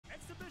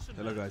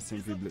Hello guys,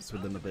 Simply Blitz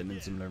with another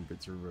Inazuma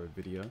Victory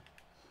video.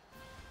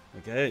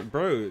 Okay,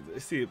 bro,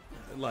 see,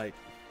 like,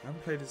 I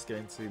haven't played this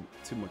game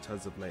too much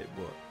as of late,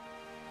 but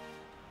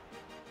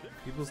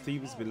people's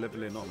TV's been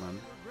leveling up, man.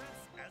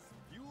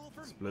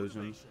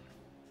 Explosion.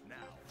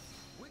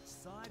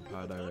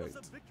 Power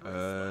direct.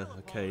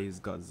 Okay, he's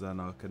got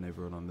Zanak and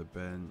everyone on the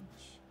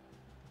bench.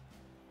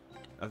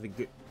 I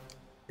think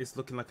it's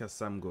looking like a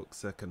Samguk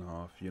second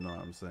half, you know what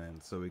I'm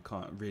saying? So we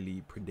can't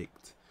really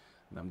predict,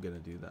 and I'm gonna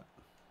do that.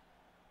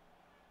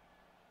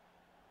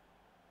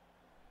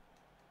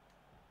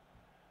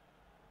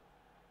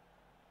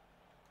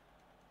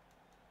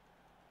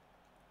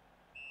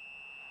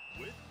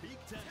 With peak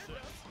tension,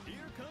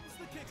 here comes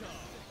the kickoff.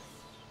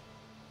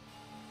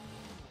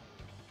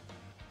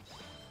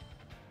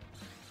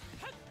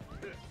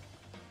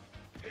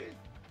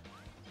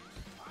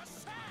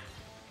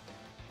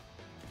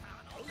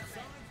 Both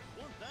sides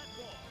want that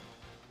ball.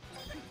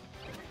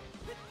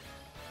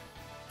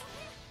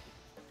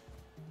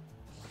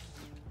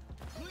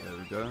 There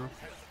we go.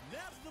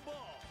 Nabs the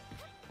ball.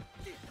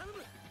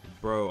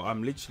 Bro,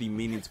 I'm literally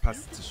meaning to pass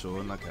it to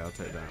Sean. Okay, I'll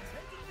take that.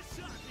 Taking the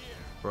shot here.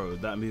 Bro,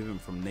 that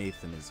movement from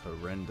Nathan is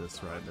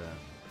horrendous right there.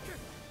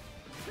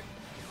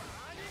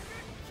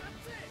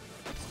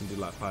 Can do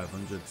like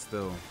 500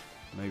 still,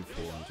 maybe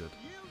 400.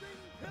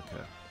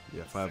 Okay,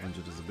 yeah,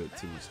 500 is a bit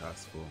too much to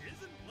ask for.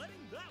 Isn't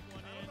letting that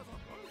one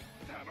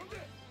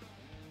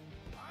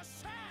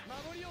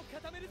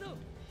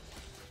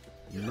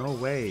in. No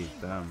way,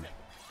 damn.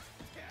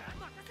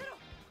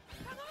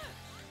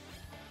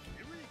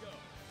 Here we go.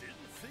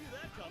 Didn't see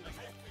that coming.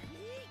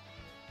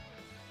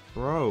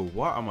 Bro,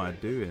 what am I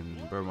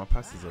doing? Bro, my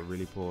passes are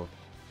really poor.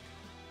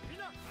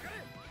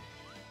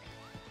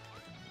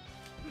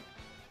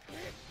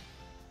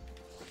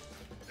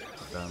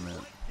 Damn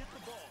it. Get the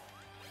ball.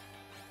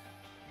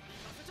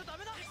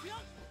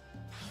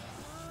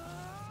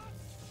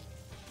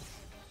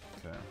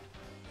 Okay.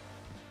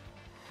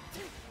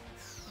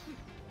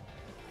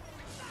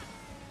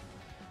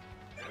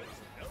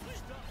 No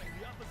stopping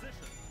the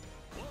opposition.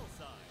 Ball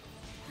side.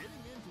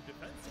 Getting into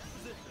defensive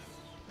position.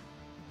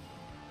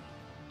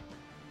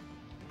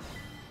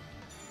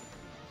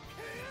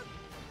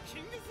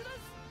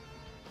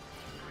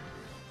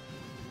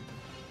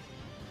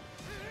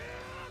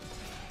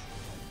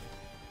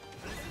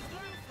 This is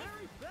their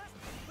very best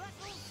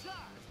special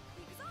shot.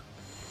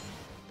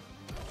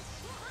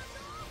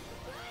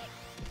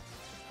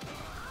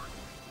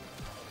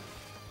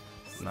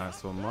 Nice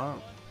one, Mark.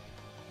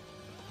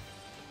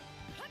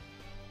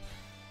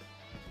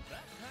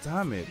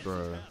 Damn it,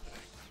 bro.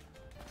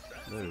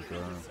 There we go.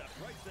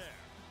 Intercept right there.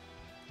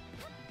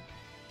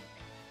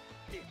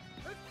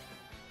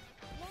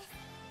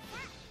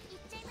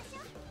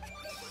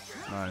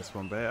 Nice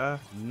one, Beta.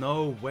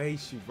 No way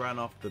she ran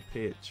off the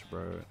pitch,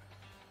 bro.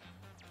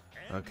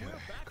 And Okay, we're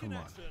back come in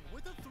on. action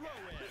with a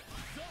throw-in.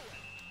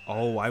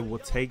 Oh, I will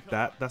take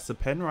that. That's a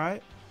pen,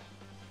 right?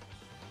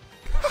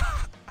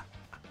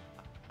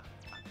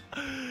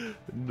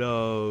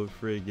 No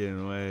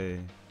friggin' way.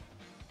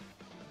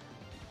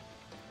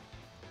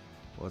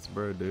 What's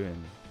bro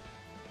doing?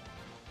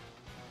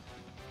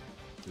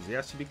 Is he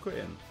actually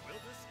quitting? Will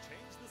this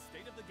change the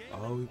state of the game?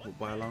 Oh, he put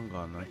by long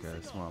on.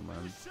 Okay, smart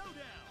man. Showdown.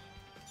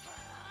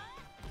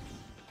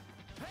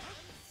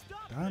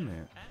 Stop Damn it.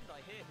 And I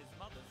hear his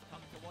mother's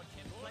come to watch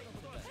him play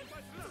today.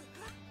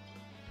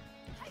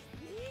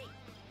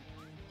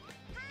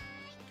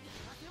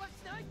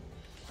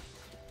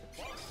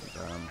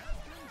 Damn.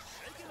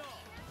 Shake it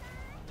off.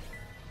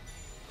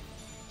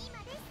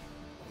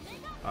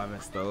 I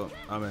messed up.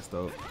 I messed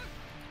up. This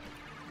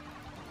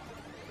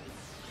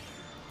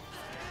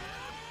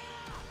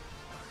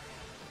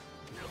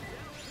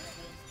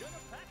one's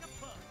gonna pack a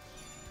punch.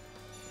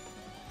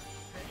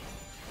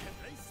 Can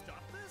they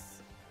stop this?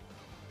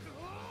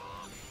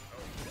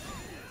 Okay,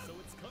 so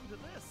it's come to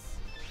this.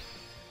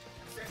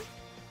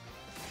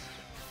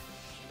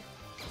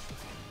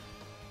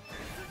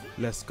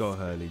 Let's go,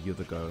 Hurley. You're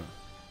the go.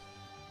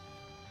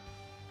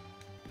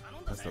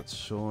 That's that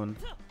Sean.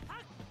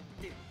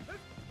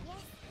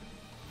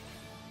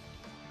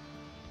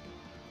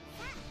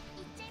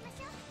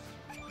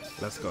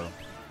 Let's go.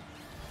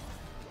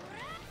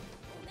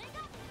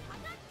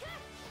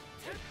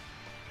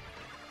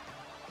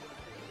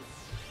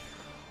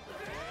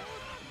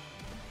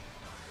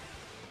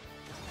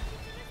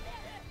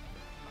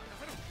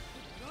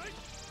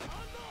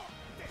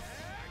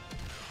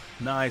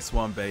 Nice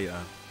one,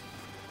 Beta.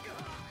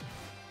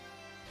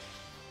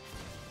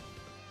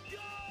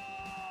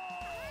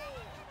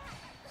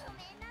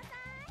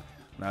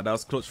 Nah, that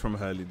was clutch from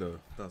Hurley, though.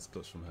 That was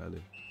clutch from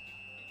Hurley.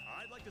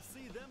 I'd like to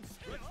see them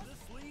stretch this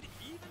lead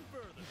even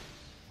further.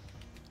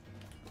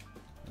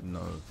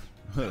 No.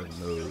 No.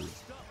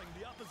 Stopping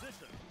the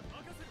opposition.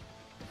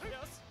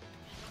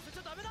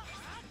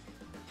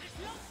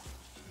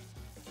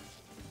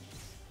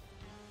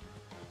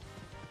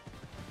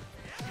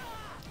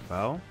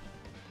 Foul?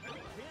 Can't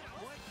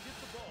quite get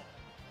the ball.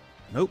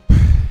 Nope.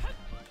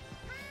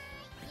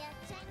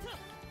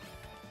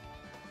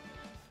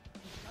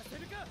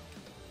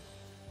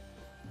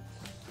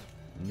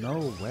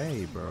 No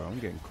way, bro. I'm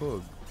getting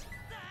cooked.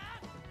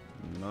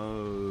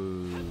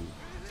 No.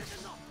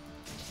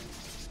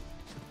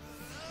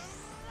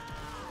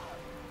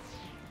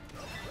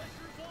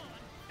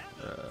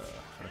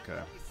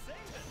 Okay.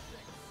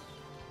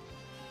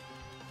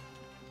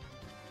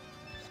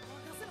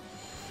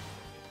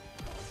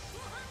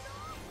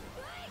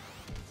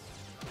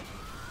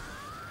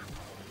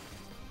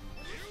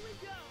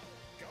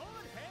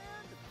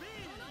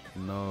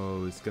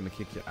 No, it's gonna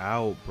kick you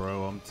out,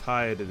 bro. I'm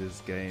tired of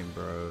this game,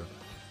 bro.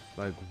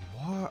 Like,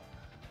 what?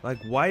 Like,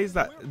 why is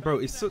that, bro?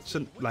 It's such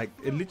a, like,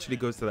 it literally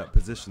goes to that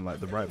position, like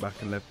the right back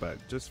and left back,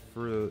 just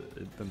for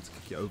them to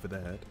kick it over the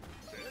head.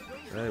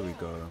 There we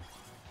go.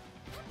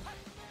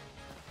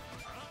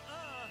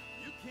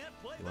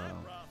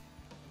 Wow.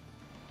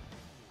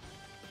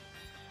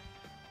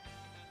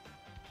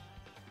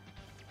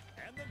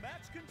 And the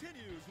match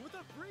continues with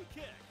a free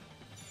kick.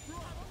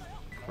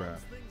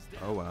 Crap.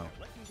 Oh wow.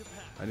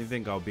 I didn't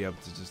think I'll be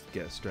able to just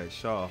get a straight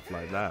shot off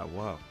like that.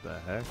 What the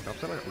heck? I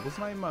feel like it was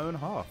not in my own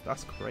half.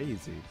 That's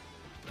crazy.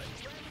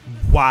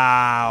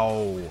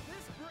 Wow.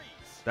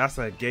 That's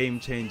a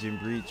game-changing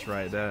breach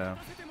right there.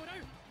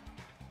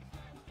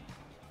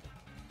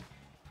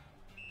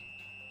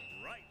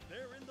 Right,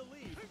 they're in the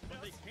lead,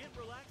 but they can't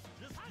relax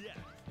just yet.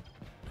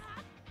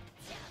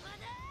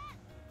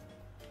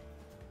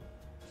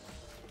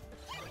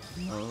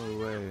 No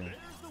way.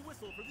 There's the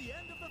whistle for the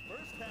end of the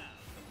first half.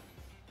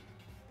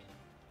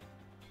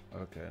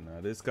 Okay, now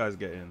this guy's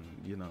getting,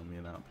 you know, me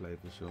and outplayed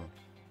for sure.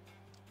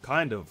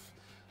 Kind of.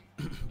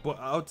 But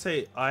I would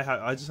say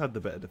I just had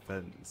the better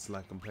defense.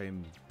 Like, I'm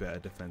playing better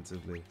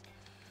defensively.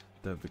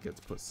 Don't forget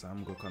to put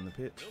Samguk on the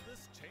pitch. Will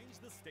this change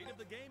the state of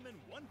the game in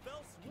one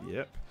fell swoop?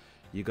 Yep.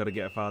 You got to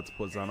get a foul to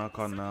put Zanak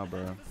on now,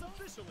 bro. Is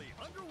officially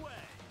underway.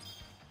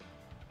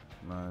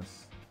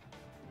 Nice.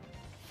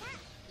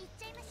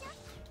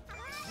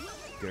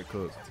 Get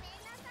cooked.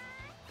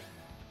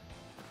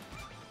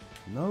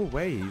 No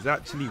way, he's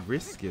actually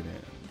risking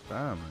it.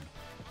 Damn.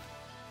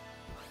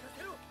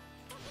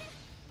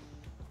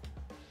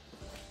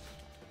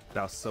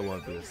 That's so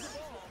obvious.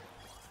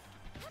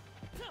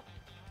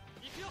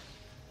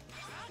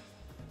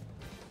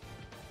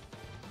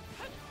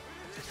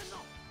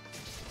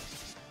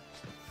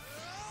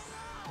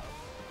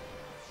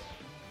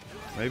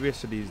 Maybe I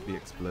should use the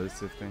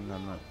explosive thing.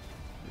 I'm not.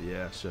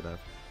 Yeah, I should have.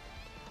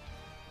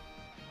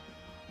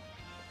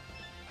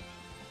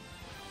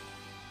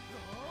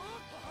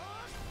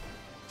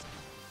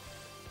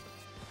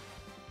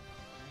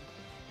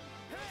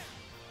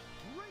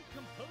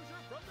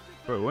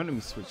 Bro, why don't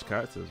we switch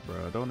characters, bro?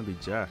 I don't want to be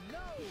Jack.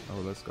 Oh,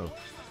 let's go.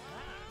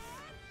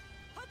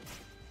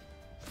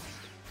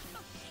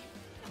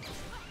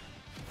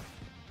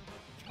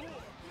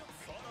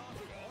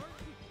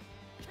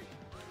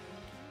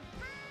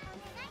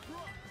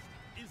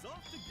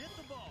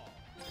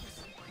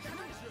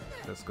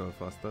 Let's go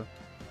faster.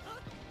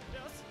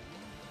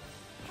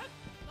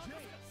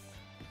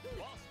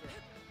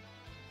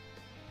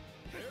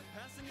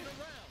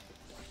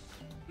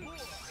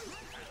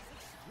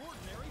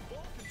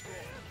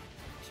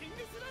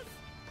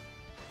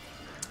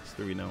 It's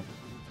 3-0.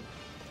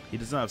 He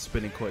doesn't have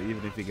spinning court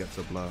even if he gets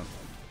a blow.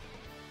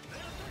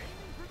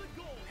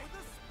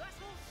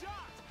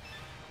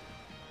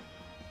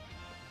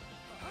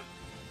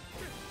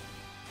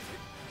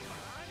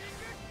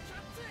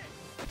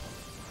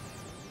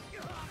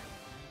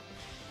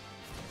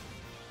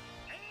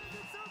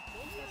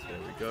 There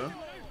we go.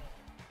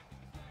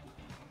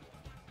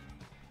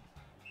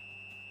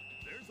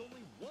 There's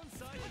only one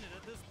side in it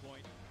at this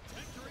point.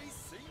 Victory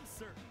seems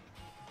certain.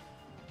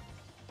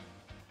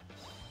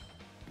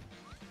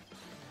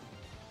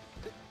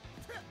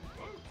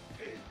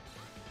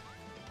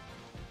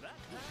 That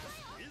pass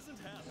isn't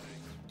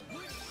happening.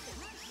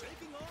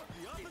 Shaking off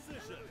the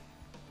opposition.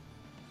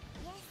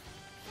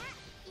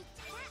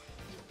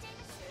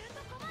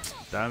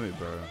 Damn it,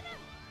 bro.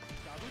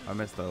 I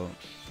messed up.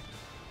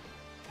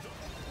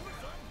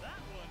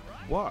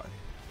 What?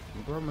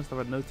 Bro must have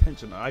had no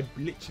tension. I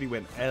literally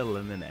went L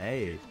and then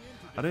A.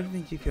 I don't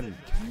think you can you,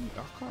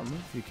 I can't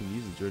remember if you can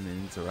use it during an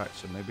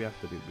interaction. Maybe I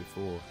have to do it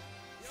before.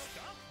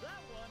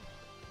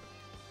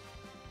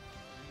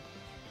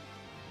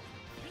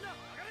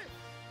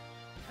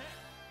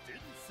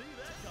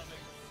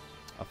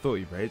 I thought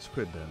he rage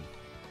quit then.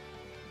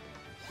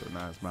 But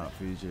now it's Mount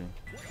Fuji.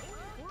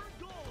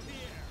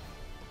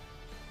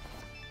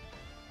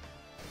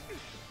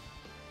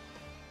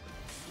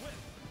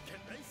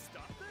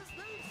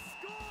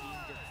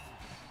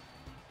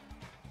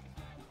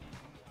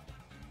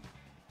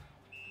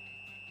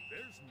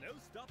 There's no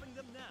stopping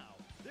them now.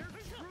 They're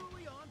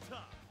truly on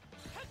top.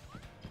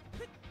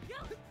 Didn't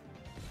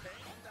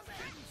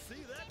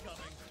see that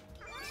coming.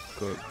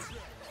 Good.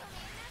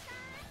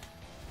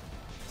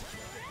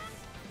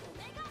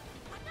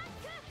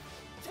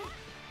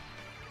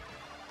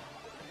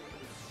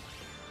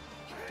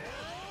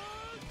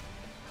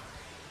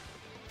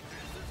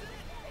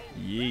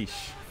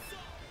 Yeesh.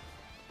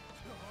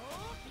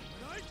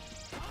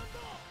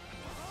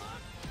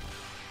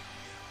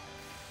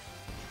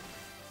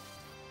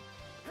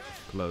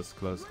 Close,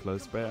 close,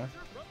 close, bear.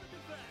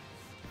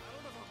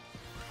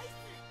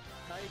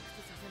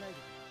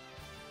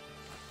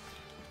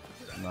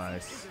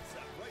 Nice.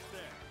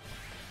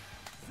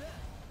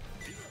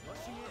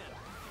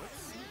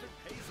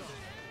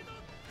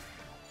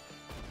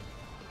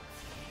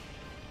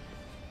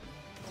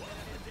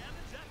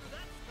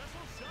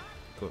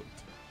 Cooked.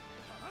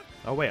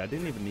 Oh wait, I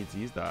didn't even need to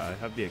use that. I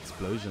have the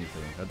explosion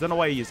thing. I don't know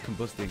why you use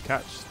combusting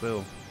catch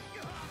still.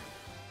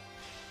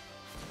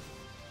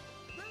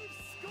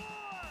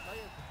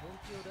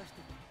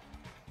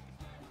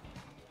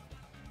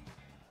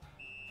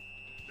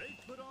 They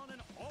put on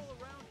an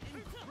all-around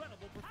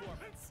incredible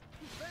performance.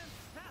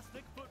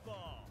 Fantastic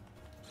football.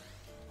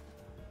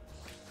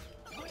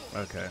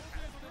 Okay.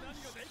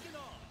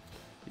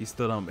 He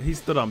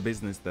stood on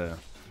business there.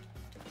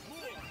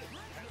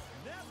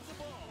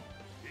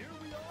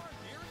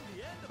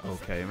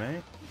 Okay,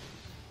 mate.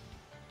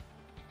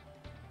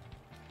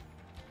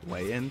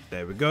 Waiting.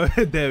 There we go.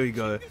 There we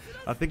go.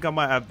 I think I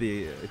might have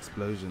the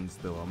explosion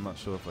still. I'm not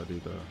sure if I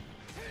do though.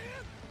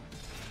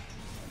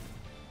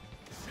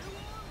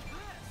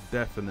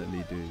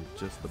 Definitely do.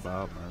 Just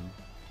about, man.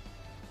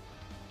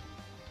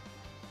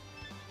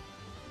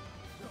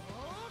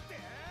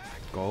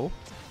 Goal?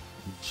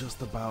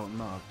 Just about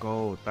not a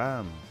goal.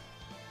 Damn.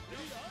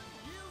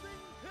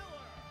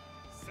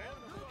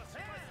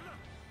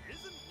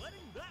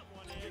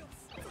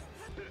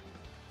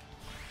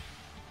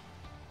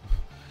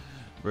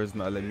 Bro's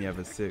not letting me have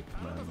a sick,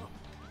 man.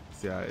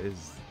 See how it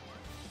is.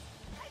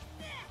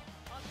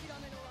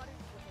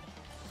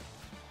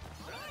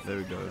 There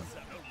we go.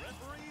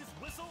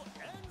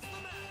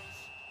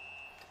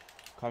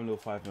 Calm little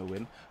 5-0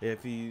 win. Yeah,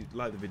 if you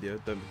like the video,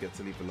 don't forget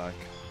to leave a like.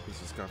 Please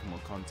subscribe for more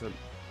content.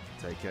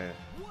 Take care.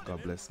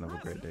 God bless and have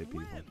a great day,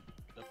 people.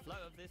 The flow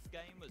of this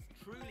game was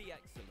truly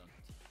excellent.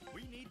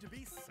 We need to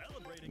be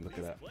celebrating Look at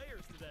these that.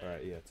 players today.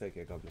 Alright, yeah, take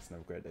care. God bless and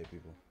have a great day,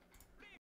 people.